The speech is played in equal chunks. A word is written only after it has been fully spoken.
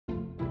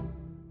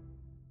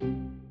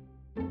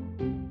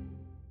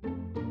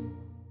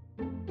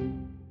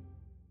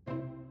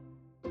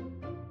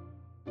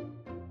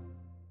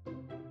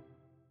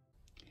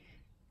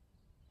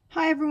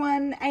Hi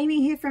everyone, Amy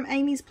here from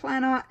Amy's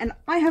Planner, and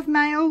I have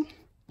mail.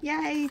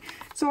 Yay!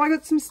 So I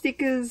got some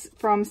stickers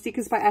from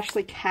Stickers by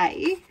Ashley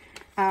Kay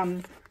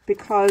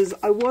because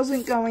I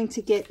wasn't going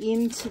to get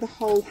into the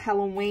whole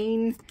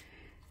Halloween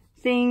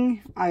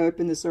thing. I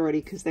opened this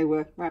already because they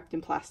were wrapped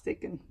in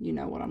plastic, and you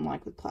know what I'm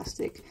like with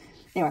plastic.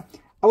 Anyway,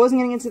 I wasn't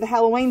getting into the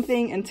Halloween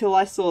thing until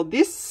I saw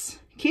this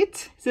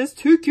kit. It says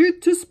too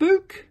cute to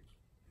spook.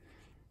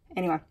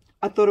 Anyway,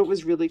 I thought it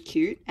was really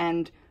cute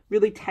and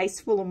really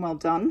tasteful and well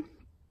done.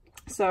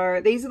 So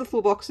these are the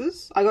full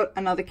boxes. I got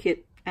another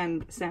kit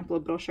and sampler,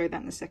 but I'll show you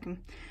that in a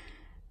second.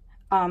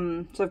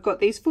 So I've got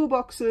these full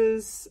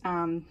boxes,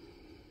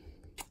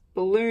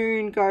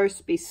 balloon,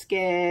 ghost, be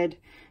scared,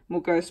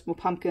 more ghosts, more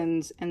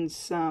pumpkins, and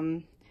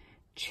some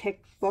check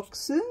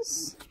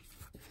boxes.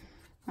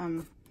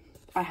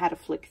 I had a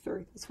flick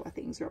through, that's why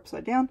things are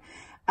upside down.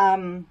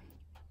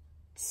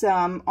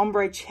 Some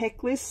ombre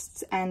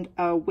checklists and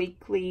a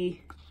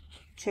weekly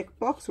check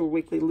box or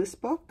weekly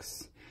list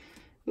box.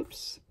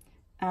 Oops.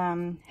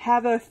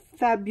 Have a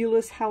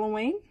fabulous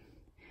Halloween.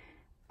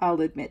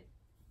 I'll admit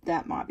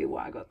that might be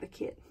why I got the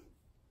kit.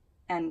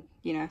 And,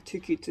 you know, too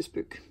cute to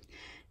spook.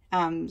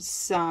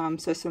 Some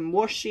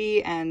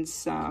washi and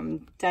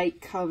some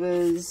date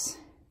covers,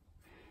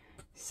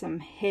 some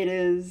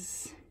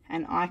headers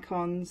and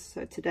icons.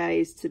 So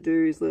today's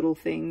to-dos, little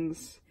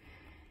things,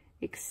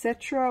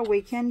 etc.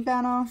 Weekend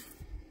banner.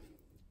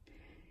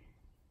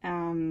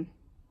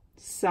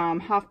 Some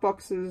half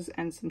boxes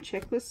and some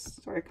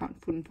checklists. Sorry, I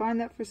couldn't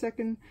find that for a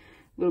second.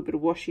 A little bit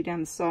of washi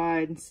down the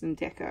side and some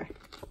deco.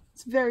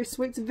 It's very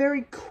sweet. It's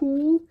very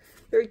cool,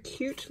 very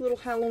cute little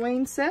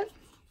Halloween set.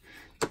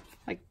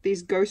 Like,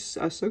 these ghosts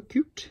are so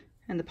cute.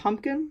 And the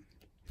pumpkin.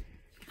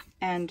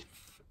 And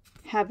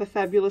have a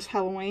fabulous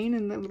Halloween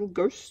and that little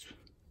ghost.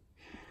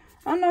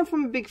 I don't know if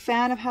I'm a big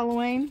fan of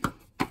Halloween.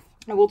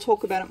 I will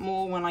talk about it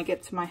more when I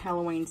get to my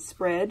Halloween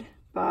spread,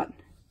 but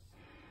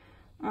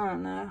I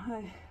don't know.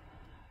 I'm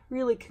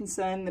really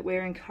concerned that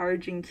we're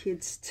encouraging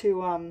kids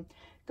to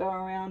go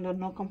around and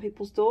knock on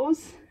people's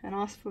doors and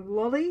ask for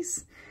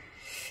lollies.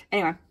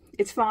 Anyway,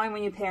 it's fine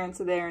when your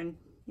parents are there and,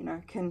 you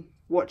know, can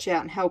watch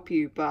out and help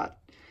you, but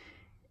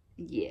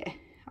yeah,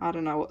 I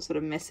don't know what sort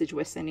of message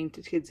we're sending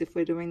to kids if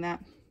we're doing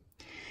that.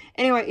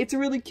 Anyway, it's a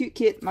really cute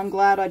kit. I'm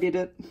glad I did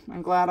it.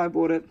 I'm glad I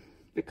bought it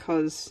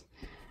because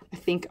I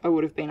think I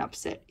would have been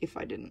upset if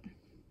I didn't.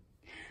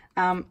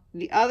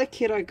 The other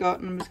kit I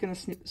got, and I'm just going to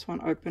snip this one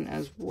open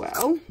as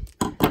well,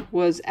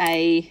 was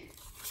a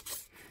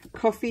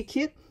coffee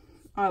kit.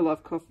 I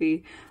love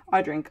coffee.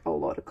 I drink a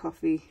lot of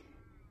coffee.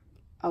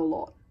 A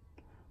lot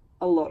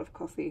of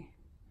coffee.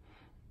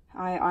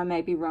 I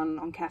maybe run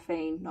on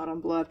caffeine, not on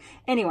blood.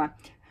 Anyway,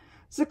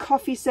 it's a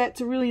coffee set.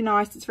 It's really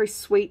nice. It's very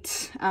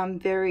sweet.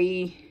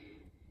 Very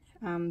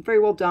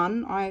well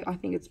done. I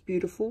think it's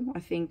beautiful. I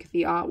think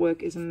the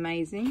artwork is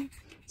amazing.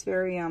 It's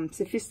very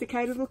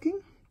sophisticated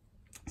looking.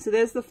 So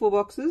there's the 4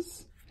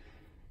 boxes.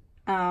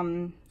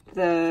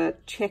 The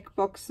check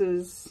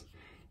boxes.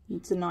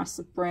 It's a nice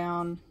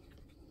brown,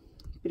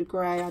 bit of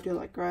grey. I do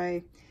like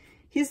grey.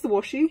 Here's the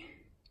washi.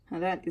 Now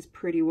that is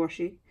pretty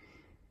washi.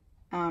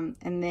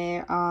 And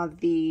there are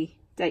the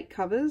date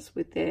covers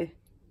with their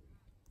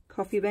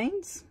coffee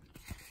beans.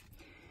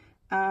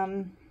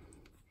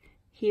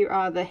 Here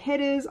are the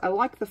headers. I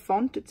like the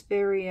font. It's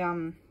very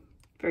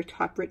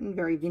typewritten,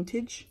 very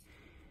vintage.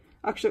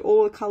 Actually,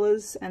 all the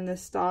colours and the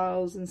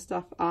styles and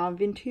stuff are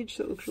vintage,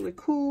 so it looks really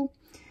cool.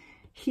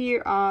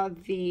 Here are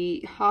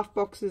the half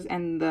boxes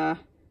and the,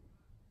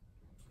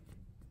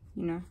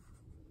 you know,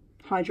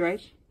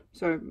 hydrate.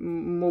 So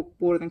more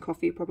water than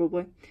coffee,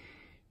 probably.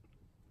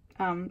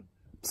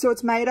 So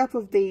it's made up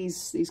of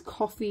these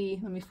coffee.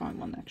 Let me find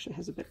one that actually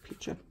has a better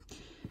picture.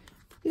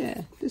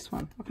 Yeah, this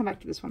one. I'll come back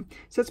to this one.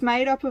 So it's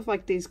made up of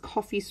like these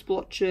coffee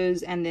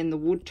splotches and then the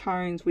wood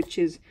tones, which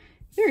is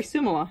very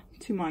similar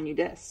to my new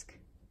desk.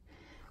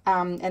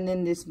 And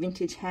then this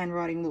vintage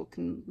handwriting look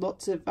and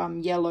lots of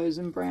yellows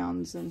and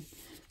browns and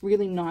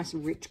really nice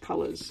rich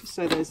colours.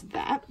 So there's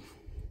that.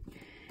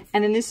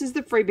 And then this is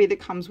the freebie that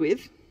comes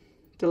with.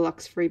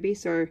 Deluxe freebie.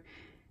 So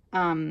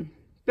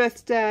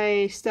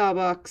birthday,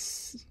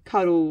 Starbucks,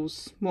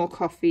 cuddles, more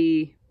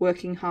coffee,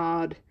 working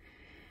hard,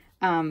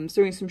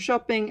 doing some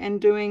shopping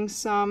and doing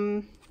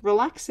some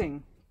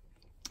relaxing.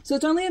 So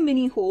it's only a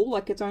mini haul,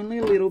 like it's only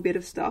a little bit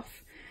of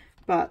stuff,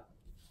 but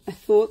I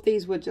thought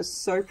these were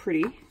just so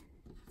pretty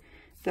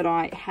that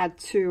I had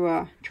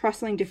to try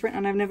something different.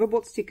 And I've never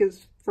bought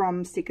stickers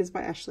from Stickers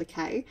by Ashley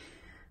Kay,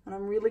 and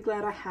I'm really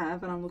glad I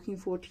have, and I'm looking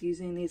forward to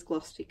using these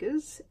gloss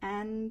stickers.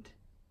 And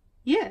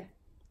yeah,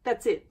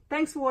 that's it.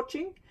 Thanks for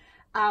watching.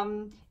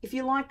 If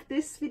you liked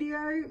this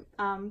video,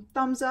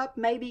 thumbs up,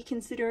 maybe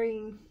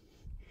consider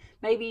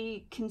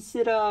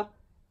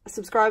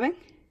subscribing,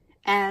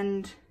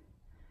 and